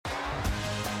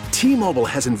T-Mobile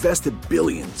has invested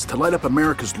billions to light up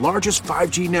America's largest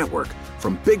 5G network,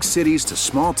 from big cities to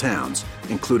small towns,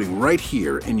 including right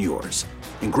here in yours.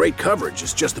 And great coverage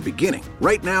is just the beginning.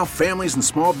 Right now, families and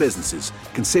small businesses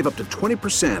can save up to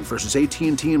 20% versus AT&T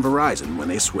and Verizon when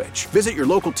they switch. Visit your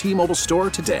local T-Mobile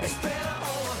store today.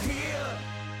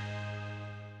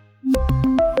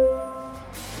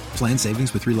 Plan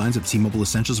savings with 3 lines of T-Mobile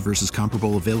Essentials versus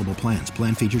comparable available plans.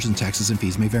 Plan features and taxes and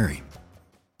fees may vary.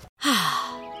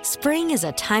 Spring is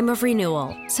a time of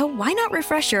renewal, so why not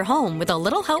refresh your home with a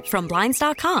little help from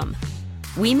Blinds.com?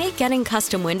 We make getting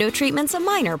custom window treatments a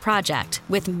minor project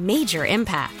with major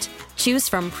impact. Choose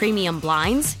from premium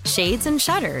blinds, shades, and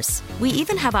shutters. We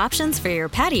even have options for your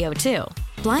patio, too.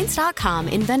 Blinds.com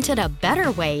invented a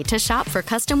better way to shop for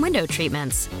custom window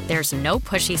treatments. There's no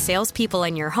pushy salespeople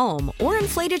in your home or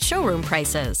inflated showroom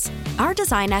prices. Our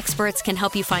design experts can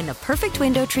help you find the perfect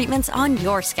window treatments on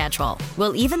your schedule.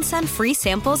 We'll even send free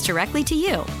samples directly to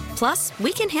you. Plus,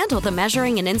 we can handle the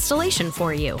measuring and installation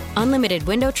for you. Unlimited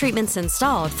window treatments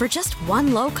installed for just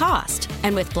one low cost.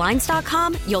 And with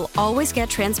Blinds.com, you'll always get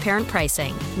transparent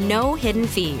pricing. No hidden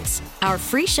fees. Our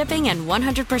free shipping and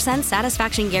 100%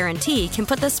 satisfaction guarantee can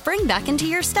put the spring back into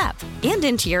your step and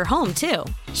into your home, too.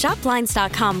 Shop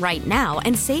Blinds.com right now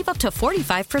and save up to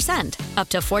 45%. Up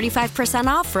to 45%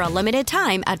 off for a limited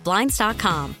time at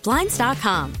Blinds.com.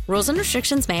 Blinds.com. Rules and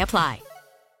restrictions may apply.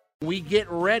 We get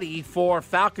ready for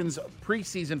Falcons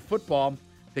preseason football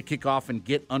to kick off and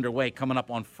get underway coming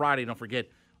up on Friday. Don't forget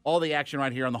all the action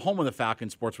right here on the home of the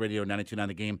Falcons, Sports Radio 92.9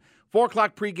 The Game. 4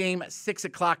 o'clock pregame, 6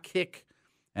 o'clock kick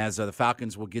as the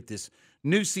Falcons will get this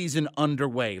new season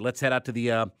underway. Let's head out to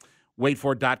the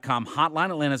waitfor.com hotline,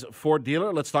 Atlanta's Ford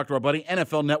dealer. Let's talk to our buddy,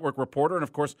 NFL Network reporter, and,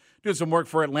 of course, doing some work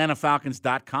for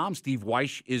AtlantaFalcons.com. Steve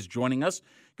Wyche is joining us.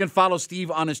 You can follow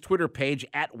Steve on his Twitter page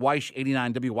at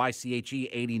Wyche89,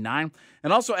 WYCHE89.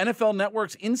 And also, NFL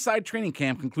Network's Inside Training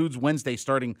Camp concludes Wednesday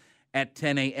starting at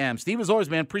 10 a.m. Steve, as always,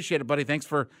 man, appreciate it, buddy. Thanks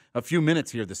for a few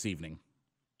minutes here this evening.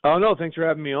 Oh, no, thanks for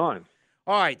having me on.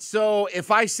 All right, so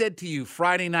if I said to you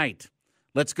Friday night,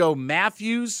 let's go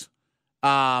Matthews,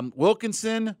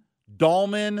 Wilkinson,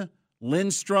 Dahlman,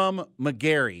 Lindstrom,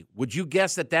 McGarry, would you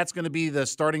guess that that's going to be the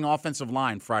starting offensive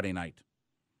line Friday night?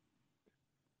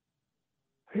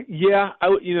 Yeah, I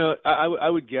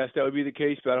would guess that would be the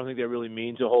case, but I don't think that really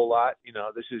means a whole lot. You know,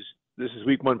 this is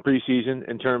week 1 preseason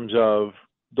in terms of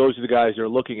those are the guys they're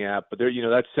looking at, but they're,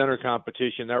 that center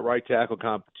competition, that right tackle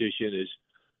competition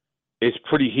is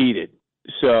pretty heated.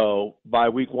 So by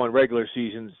week 1 regular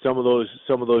season, some of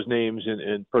those names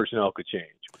and personnel could change.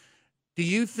 Do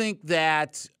you think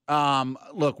that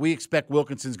look, we expect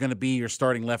Wilkinson's going to be your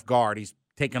starting left guard. He's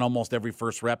taken almost every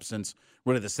first rep since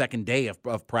really the second day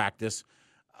of practice.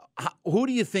 Who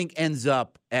do you think ends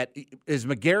up at – is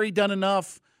McGarry done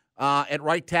enough at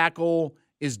right tackle?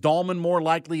 Is Dahlman more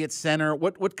likely at center?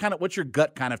 What's your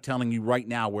gut kind of telling you right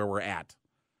now where we're at?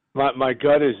 My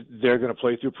gut is they're going to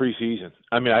play through preseason.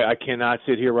 I mean, I cannot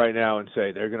sit here right now and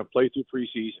say they're going to play through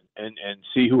preseason and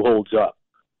see who holds up.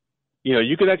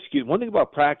 You can execute. One thing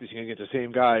about practicing against the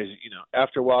same guys,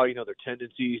 after a while, their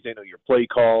tendencies, they know your play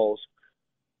calls.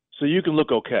 So you can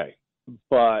look okay.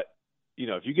 But,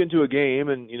 if you get into a game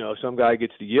and, some guy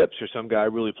gets the yips or some guy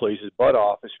really plays his butt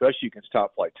off, especially against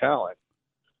top-flight talent,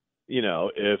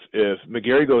 if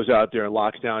McGarry goes out there and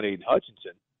locks down Aiden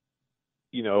Hutchinson,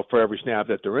 for every snap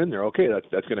that they're in there, okay,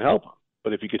 that's going to help him.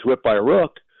 But if he gets whipped by a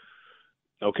rook,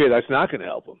 okay, that's not going to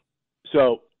help him.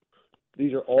 So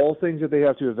these are all things that they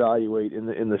have to evaluate in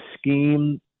the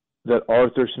scheme that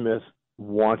Arthur Smith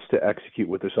wants to execute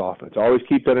with this offense. Always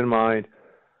keep that in mind.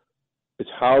 It's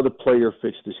how the player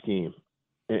fits the scheme.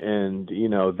 And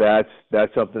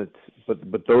that's something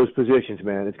but those positions,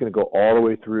 man, it's going to go all the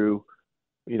way through,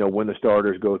 when the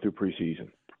starters go through preseason.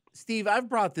 Steve, I've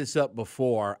brought this up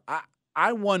before.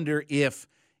 I wonder if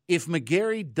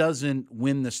McGarry doesn't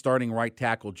win the starting right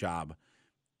tackle job,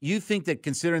 you think that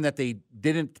considering that they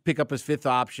didn't pick up his 5th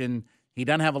option, he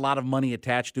doesn't have a lot of money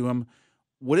attached to him,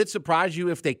 would it surprise you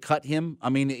if they cut him? I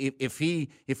mean, if he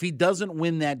doesn't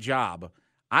win that job,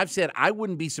 I've said I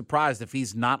wouldn't be surprised if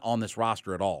he's not on this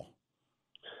roster at all.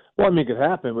 Well, I mean, it could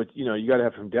happen, but, you got to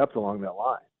have some depth along that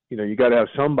line. You got to have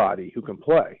somebody who can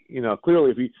play.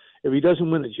 Clearly if he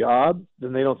doesn't win the job,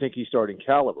 then they don't think he's starting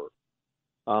caliber.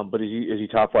 But is he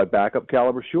top 5 backup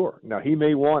caliber? Sure. Now, he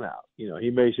may want out. He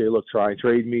may say, look, try and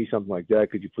trade me, something like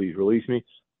that. Could you please release me?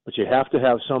 But you have to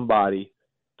have somebody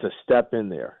to step in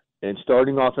there. And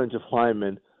starting offensive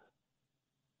linemen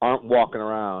aren't walking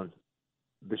around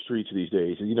the streets these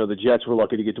days. And, the Jets were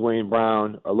lucky to get Dwayne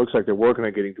Brown. It looks like they're working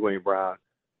on getting Dwayne Brown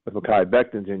with Mekhi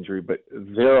Becton's injury. But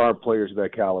there are players of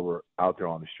that caliber out there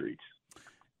on the streets.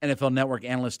 NFL Network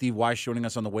analyst Steve Weiss joining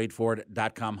us on the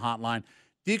WadeFord.com hotline.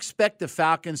 Do you expect the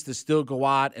Falcons to still go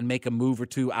out and make a move or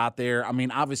two out there? I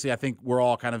mean, obviously, I think we're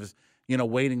all kind of,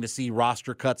 waiting to see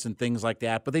roster cuts and things like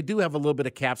that. But they do have a little bit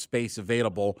of cap space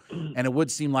available, and it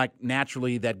would seem like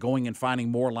naturally that going and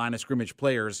finding more line of scrimmage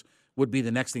players would be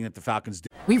the next thing that the Falcons do.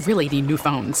 We really need new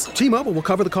phones. T-Mobile will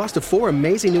cover the cost of 4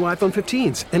 amazing new iPhone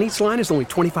 15s, and each line is only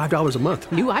 $25 a month.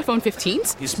 New iPhone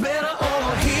 15s? It's better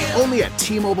over here. Only at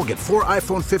T-Mobile, get 4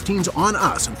 iPhone 15s on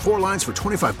us and 4 lines for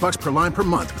 $25 per line per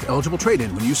month with eligible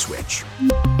trade-in when you switch.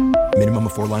 Minimum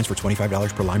of 4 lines for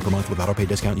 $25 per line per month with autopay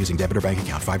discount using debit or bank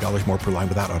account. $5 more per line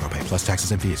without autopay, plus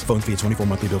taxes and fees. Phone fee at 24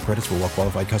 monthly bill credits for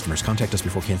well-qualified customers. Contact us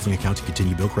before canceling account to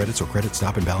continue bill credits or credit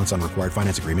stop and balance on required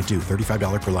finance agreement due.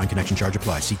 $35 per line connection charge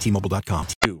applies. See T-Mobile.com.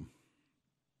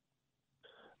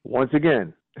 Once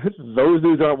again, those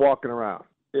dudes aren't walking around.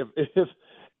 If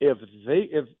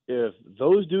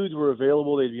those dudes were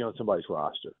available, they'd be on somebody's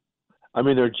roster. I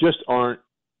mean, there just aren't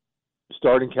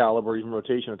starting caliber, even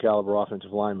rotational caliber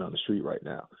offensive linemen on the street right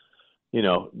now.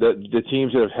 The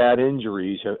teams that have had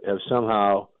injuries have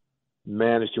somehow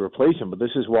managed to replace them. But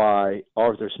this is why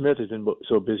Arthur Smith has been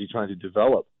so busy trying to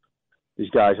develop these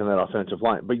guys on that offensive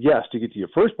line. But yes, to get to your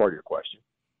first part of your question,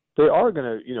 they are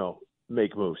going to,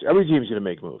 make moves. Every team is going to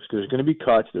make moves because there's going to be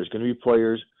cuts. There's going to be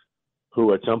players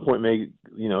who at some point may,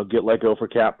 get let go for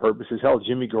cap purposes. Hell,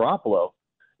 Jimmy Garoppolo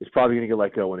is probably going to get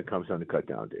let go when it comes down to cut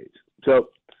down dates. So,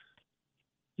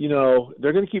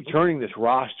 they're going to keep turning this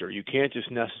roster. You can't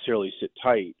just necessarily sit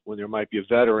tight when there might be a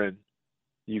veteran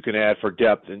you can add for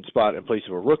depth and spot in place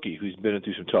of a rookie who's been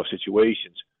through some tough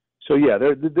situations. So, yeah,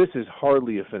 this is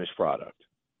hardly a finished product.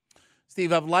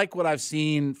 Steve, I've liked what I've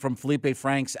seen from Felipe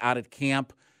Franks out at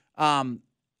camp.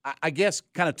 I guess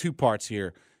kind of two parts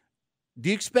here. Do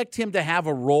you expect him to have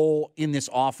a role in this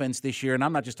offense this year? And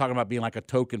I'm not just talking about being like a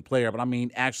token player, but I mean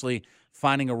actually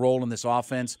finding a role in this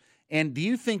offense. And do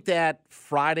you think that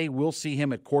Friday we'll see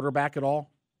him at quarterback at all?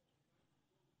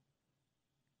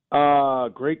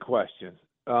 Great question.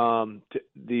 I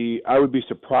would be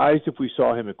surprised if we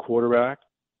saw him at quarterback,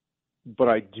 but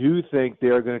I do think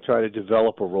they're going to try to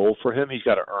develop a role for him. He's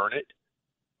got to earn it,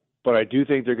 but I do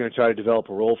think they're going to try to develop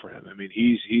a role for him. I mean,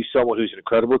 he's someone who's an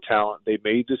incredible talent. They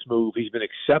made this move. He's been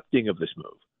accepting of this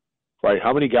move, right?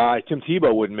 How many guys? Tim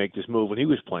Tebow wouldn't make this move when he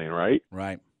was playing, right?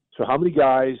 Right. So how many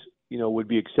guys, would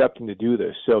be accepting to do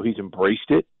this? So he's embraced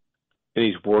it, and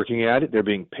he's working at it. They're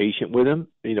being patient with him.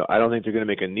 I don't think they're going to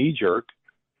make a knee jerk.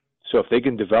 So if they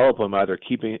can develop him, either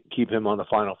keep him on the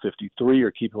final 53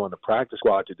 or keep him on the practice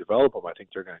squad to develop him, I think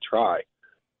they're going to try.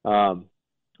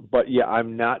 But, yeah,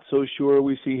 I'm not so sure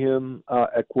we see him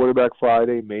at quarterback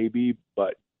Friday, maybe.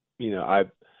 But, I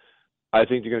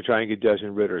think they're going to try and get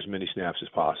Desmond Ridder as many snaps as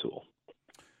possible.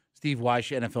 Steve Weiss,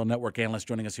 NFL Network analyst,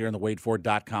 joining us here on the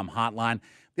WadeFord.com hotline.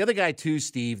 The other guy, too,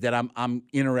 Steve, that I'm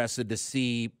interested to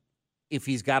see if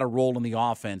he's got a role in the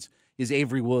offense is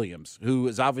Avery Williams, who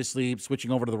is obviously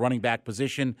switching over to the running back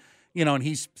position. And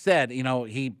he's said,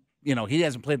 he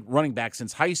hasn't played running back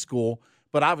since high school,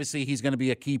 but obviously he's going to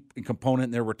be a key component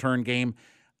in their return game.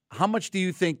 How much do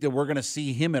you think that we're going to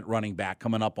see him at running back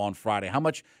coming up on Friday? How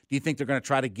much do you think they're going to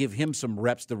try to give him some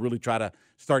reps to really try to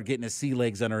start getting his sea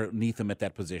legs underneath him at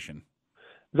that position?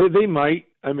 They might.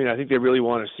 I mean, I think they really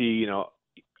want to see,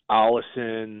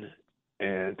 Allison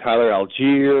and Tyler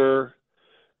Algier,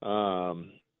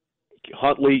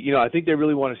 Huntley. I think they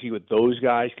really want to see what those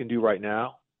guys can do right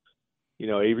now.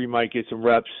 Avery might get some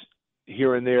reps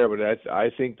here and there, but I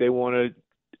think they want to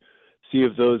see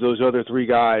if those other three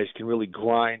guys can really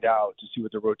grind out to see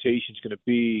what the rotation is going to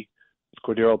be.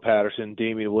 Cordero Patterson,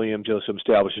 Damian Williams, some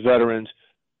established veterans,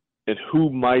 and who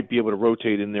might be able to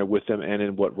rotate in there with them and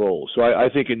in what roles. So I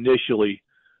think initially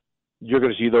you're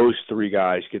going to see those three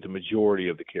guys get the majority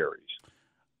of the carries.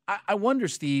 I wonder,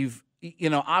 Steve,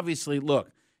 obviously,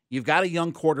 look, you've got a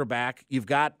young quarterback. You've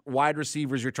got wide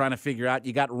receivers you're trying to figure out.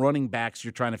 You got running backs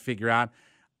you're trying to figure out.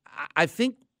 I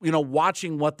think,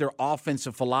 watching what their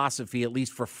offensive philosophy, at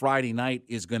least for Friday night,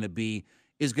 is going to be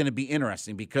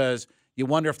interesting because you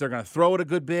wonder if they're going to throw it a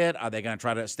good bit. Are they going to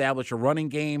try to establish a running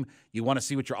game? You want to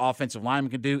see what your offensive lineman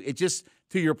can do. It just,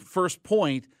 to your first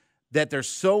point, that there's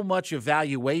so much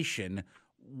evaluation.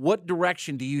 What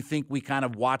direction do you think we kind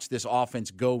of watch this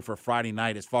offense go for Friday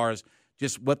night as far as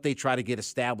just what they try to get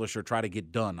established or try to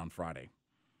get done on Friday?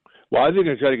 Well, I think they're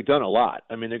going to try to get done a lot.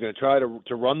 I mean, they're going to try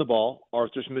to run the ball.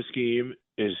 Arthur Smith's scheme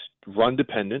is run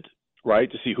dependent,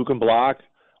 right, to see who can block,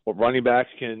 what running backs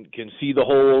can see the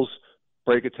holes,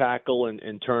 break a tackle,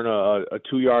 and turn a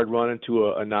 2-yard run into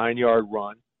a 9-yard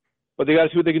run. But they got to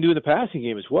see what they can do in the passing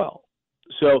game as well.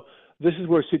 So this is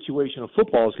where situational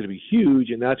football is going to be huge,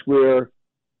 and that's where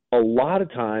a lot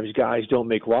of times guys don't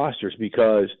make rosters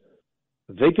because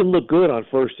they can look good on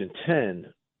 1st and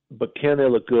 10, but can they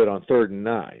look good on 3rd and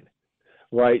 9,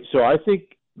 right? So I think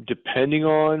depending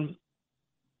on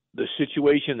the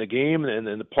situation in the game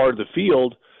and the part of the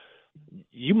field,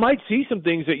 you might see some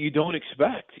things that you don't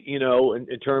expect, in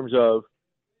terms of,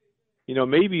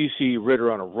 maybe you see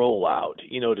Ritter on a rollout,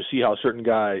 to see how certain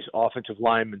guys, offensive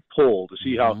linemen, pull, to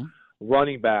see how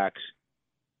running backs,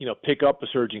 pick up a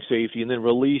surging safety and then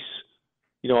release,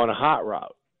 on a hot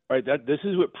route, right? This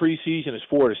is what preseason is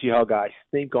for, to see how guys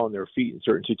think on their feet in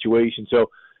certain situations. So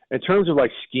in terms of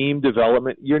like scheme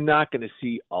development, you're not going to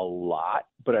see a lot,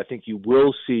 but I think you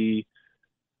will see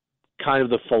kind of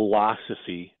the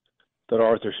philosophy that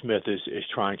Arthur Smith is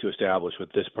trying to establish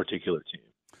with this particular team.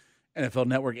 NFL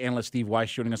Network analyst Steve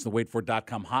Weiss joining us on the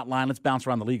WaitFor.com hotline. Let's bounce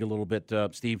around the league a little bit,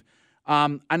 Steve.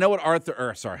 I know what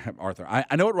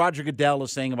I know what Roger Goodell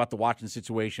is saying about the Washington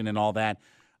situation and all that.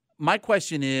 My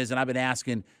question is, and I've been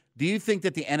asking, do you think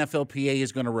that the NFLPA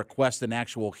is going to request an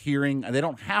actual hearing? They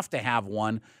don't have to have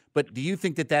one, but do you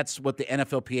think that that's what the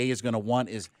NFLPA is going to want,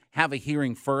 is have a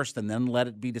hearing first and then let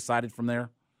it be decided from there?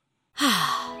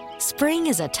 Spring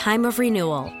is a time of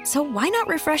renewal, so why not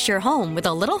refresh your home with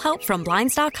a little help from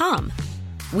Blinds.com?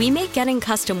 We make getting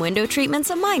custom window treatments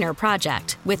a minor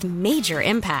project with major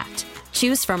impact.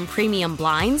 Choose from premium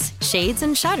blinds, shades,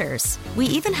 and shutters. We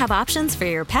even have options for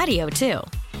your patio, too.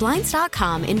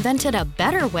 Blinds.com invented a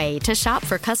better way to shop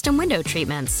for custom window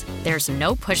treatments. There's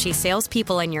no pushy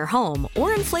salespeople in your home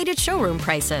or inflated showroom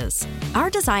prices.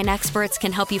 Our design experts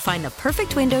can help you find the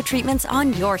perfect window treatments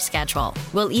on your schedule.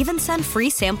 We'll even send free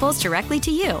samples directly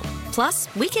to you.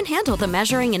 Plus, we can handle the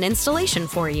measuring and installation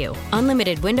for you.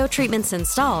 Unlimited window treatments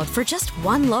installed for just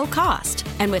one low cost.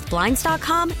 And with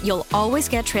Blinds.com, you'll always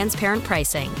get transparent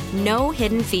pricing. No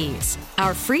hidden fees.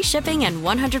 Our free shipping and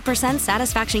 100%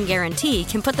 satisfaction guarantee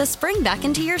can put the spring back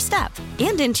into your step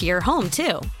and into your home,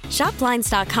 too. Shop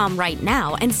Blinds.com right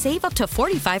now and save up to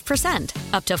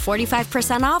 45%. Up to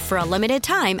 45% off for a limited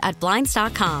time at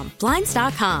Blinds.com.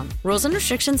 Blinds.com. Rules and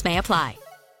restrictions may apply.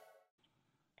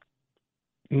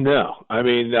 No. I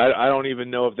mean, I don't even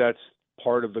know if that's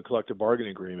part of the collective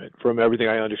bargaining agreement. From everything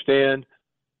I understand,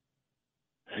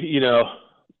 you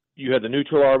had the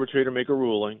neutral arbitrator make a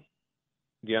ruling.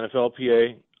 The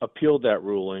NFLPA appealed that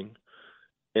ruling,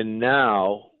 and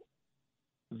now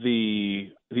the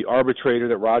arbitrator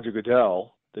that Roger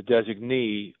Goodell, the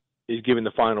designee, is giving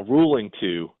the final ruling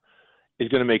to, is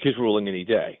going to make his ruling any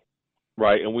day,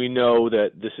 right? And we know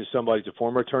that this is somebody, the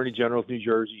former Attorney General of New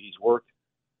Jersey. He's worked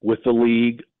with the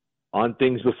league on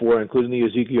things before, including the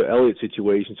Ezekiel Elliott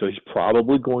situation, so he's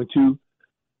probably going to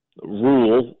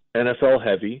rule NFL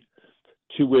heavy,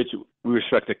 to which we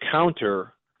expect a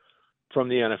counter from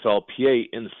the NFLPA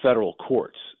in the federal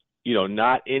courts.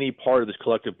 Not any part of this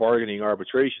collective bargaining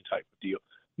arbitration type of deal.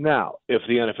 Now, if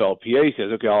the NFLPA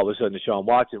says, okay, all of a sudden Deshaun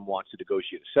Watson wants to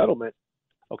negotiate a settlement,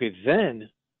 okay, then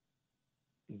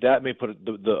that may put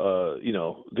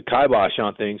the kibosh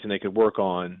on things, and they could work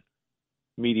on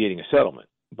mediating a settlement.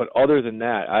 But other than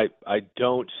that, I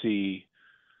don't see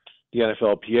the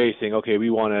NFLPA saying, okay, we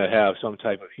want to have some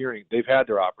type of hearing. They've had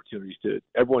their opportunities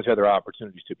everyone's had their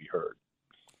opportunities to be heard.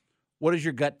 What does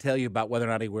your gut tell you about whether or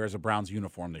not he wears a Browns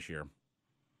uniform this year?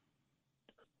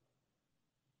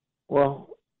 Well,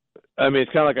 I mean,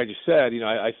 it's kind of like I just said.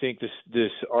 I think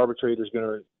this arbitrator is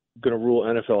going to rule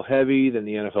NFL heavy. Then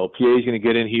the NFLPA is going to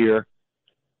get in here.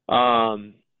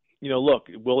 Look,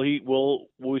 will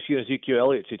we see an Ezekiel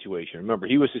Elliott situation? Remember,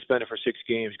 he was suspended for 6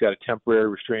 games, got a temporary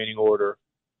restraining order,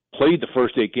 played the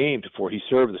first 8 games before he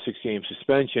served the 6-game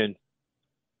suspension.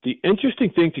 The interesting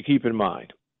thing to keep in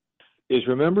mind is,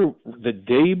 remember, the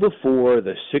day before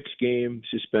the 6-game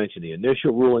suspension, the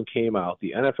initial ruling came out,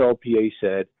 the NFLPA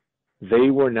said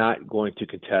they were not going to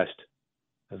contest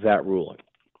that ruling.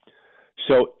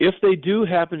 So if they do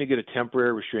happen to get a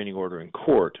temporary restraining order in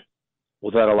court,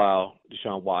 will that allow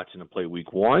Deshaun Watson to play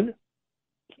week 1?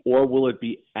 Or will it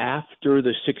be after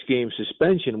the 6-game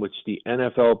suspension, which the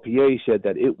NFLPA said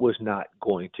that it was not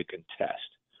going to contest?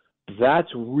 That's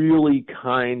really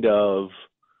kind of,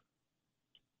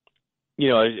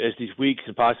 as these weeks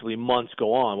and possibly months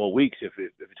go on, well, weeks if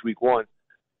it's week 1,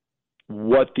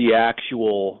 what the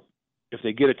actual, if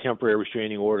they get a temporary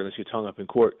restraining order and this gets hung up in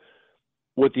court,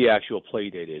 what the actual play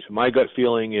date is. My gut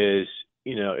feeling is,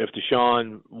 if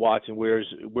Deshaun Watson wears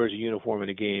a uniform in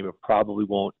a game, it probably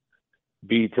won't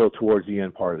be till towards the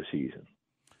end part of the season.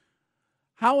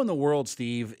 How in the world,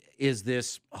 Steve, is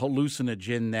this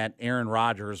hallucinogen that Aaron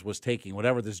Rodgers was taking,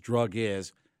 whatever this drug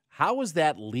is, how is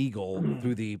that legal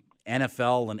through the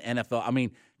NFL and NFL? I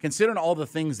mean, considering all the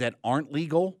things that aren't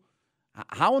legal,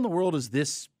 how in the world is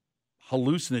this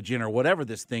hallucinogen or whatever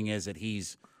this thing is that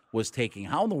was taking.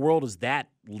 How in the world is that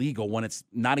legal when it's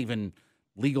not even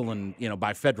legal and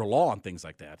by federal law and things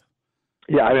like that?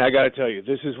 Yeah, I mean, I got to tell you,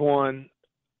 this is one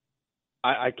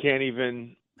I can't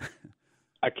even.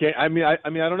 I can't. I mean, I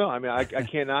don't know. I mean, I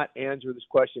cannot answer this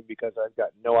question because I've got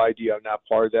no idea. I'm not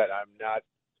part of that.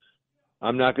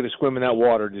 I'm not going to swim in that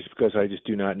water just because I just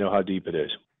do not know how deep it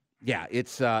is. Yeah,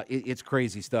 it's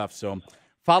crazy stuff. So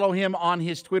follow him on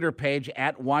his Twitter page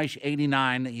at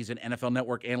Weish89. He's an NFL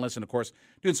Network analyst and, of course,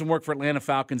 doing some work for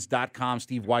AtlantaFalcons.com.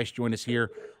 Steve Weish joined us here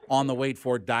on the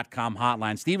WaitFor.com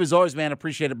hotline. Steve, as always, man,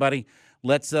 appreciate it, buddy.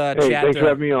 Let's chat. Thanks for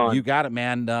having me on. You got it,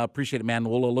 man. Appreciate it, man.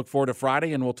 We'll look forward to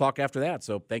Friday, and we'll talk after that.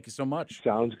 So thank you so much.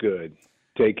 Sounds good.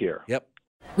 Take care. Yep.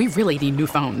 We really need new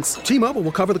phones. T-Mobile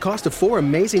will cover the cost of 4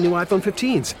 amazing new iPhone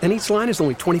 15s, and each line is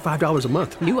only $25 a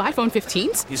month. New iPhone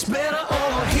 15s? It's better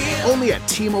over here. Only at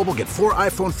T-Mobile, get 4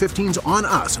 iPhone 15s on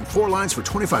us and 4 lines for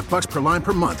 $25 per line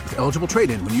per month with eligible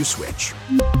trade-in when you switch.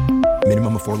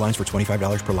 Minimum of 4 lines for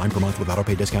 $25 per line per month with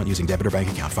autopay discount using debit or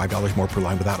bank account. $5 more per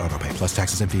line without autopay, plus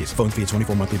taxes and fees. Phone fee at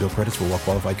 24 monthly bill credits for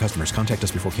well-qualified customers. Contact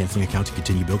us before canceling account to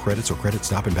continue bill credits or credit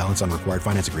stop and balance on required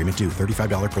finance agreement due.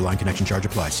 $35 per line connection charge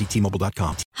applies. See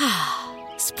T-Mobile.com.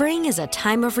 Spring is a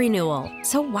time of renewal,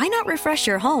 so why not refresh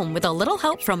your home with a little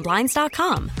help from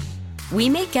Blinds.com? We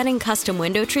make getting custom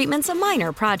window treatments a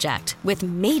minor project with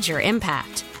major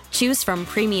impact. Choose from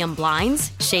premium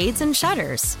blinds, shades, and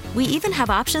shutters. We even have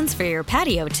options for your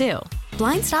patio, too.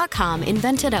 Blinds.com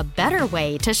invented a better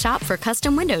way to shop for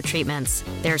custom window treatments.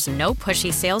 There's no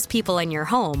pushy salespeople in your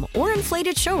home or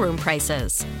inflated showroom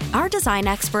prices. Our design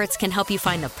experts can help you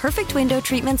find the perfect window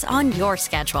treatments on your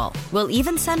schedule. We'll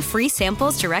even send free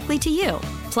samples directly to you.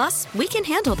 Plus, we can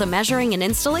handle the measuring and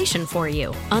installation for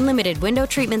you. Unlimited window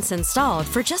treatments installed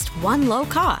for just one low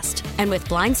cost. And with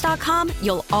Blinds.com,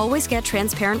 you'll always get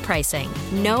transparent pricing.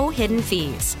 No hidden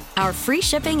fees. Our free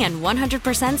shipping and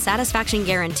 100% satisfaction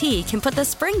guarantee can put the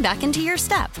spring back into your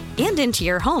step and into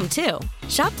your home, too.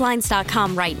 Shop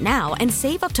Blinds.com right now and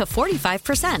save up to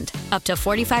 45%. Up to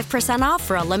 45% off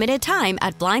for a limited time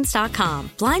at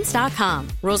Blinds.com. Blinds.com.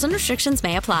 Rules and restrictions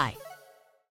may apply.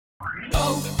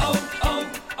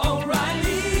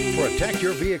 Protect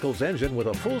your vehicle's engine with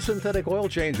a full synthetic oil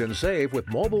change and save with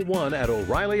Mobil 1 at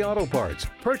O'Reilly Auto Parts.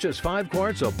 Purchase 5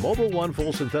 quarts of Mobil 1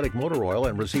 full synthetic motor oil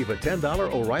and receive a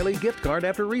 $10 O'Reilly gift card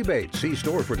after rebate. See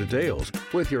store for details.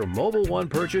 With your Mobil 1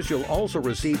 purchase, you'll also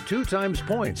receive 2 times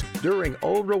points during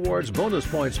O Rewards Bonus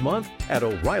Points Month at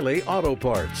O'Reilly Auto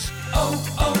Parts.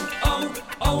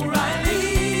 O'Reilly.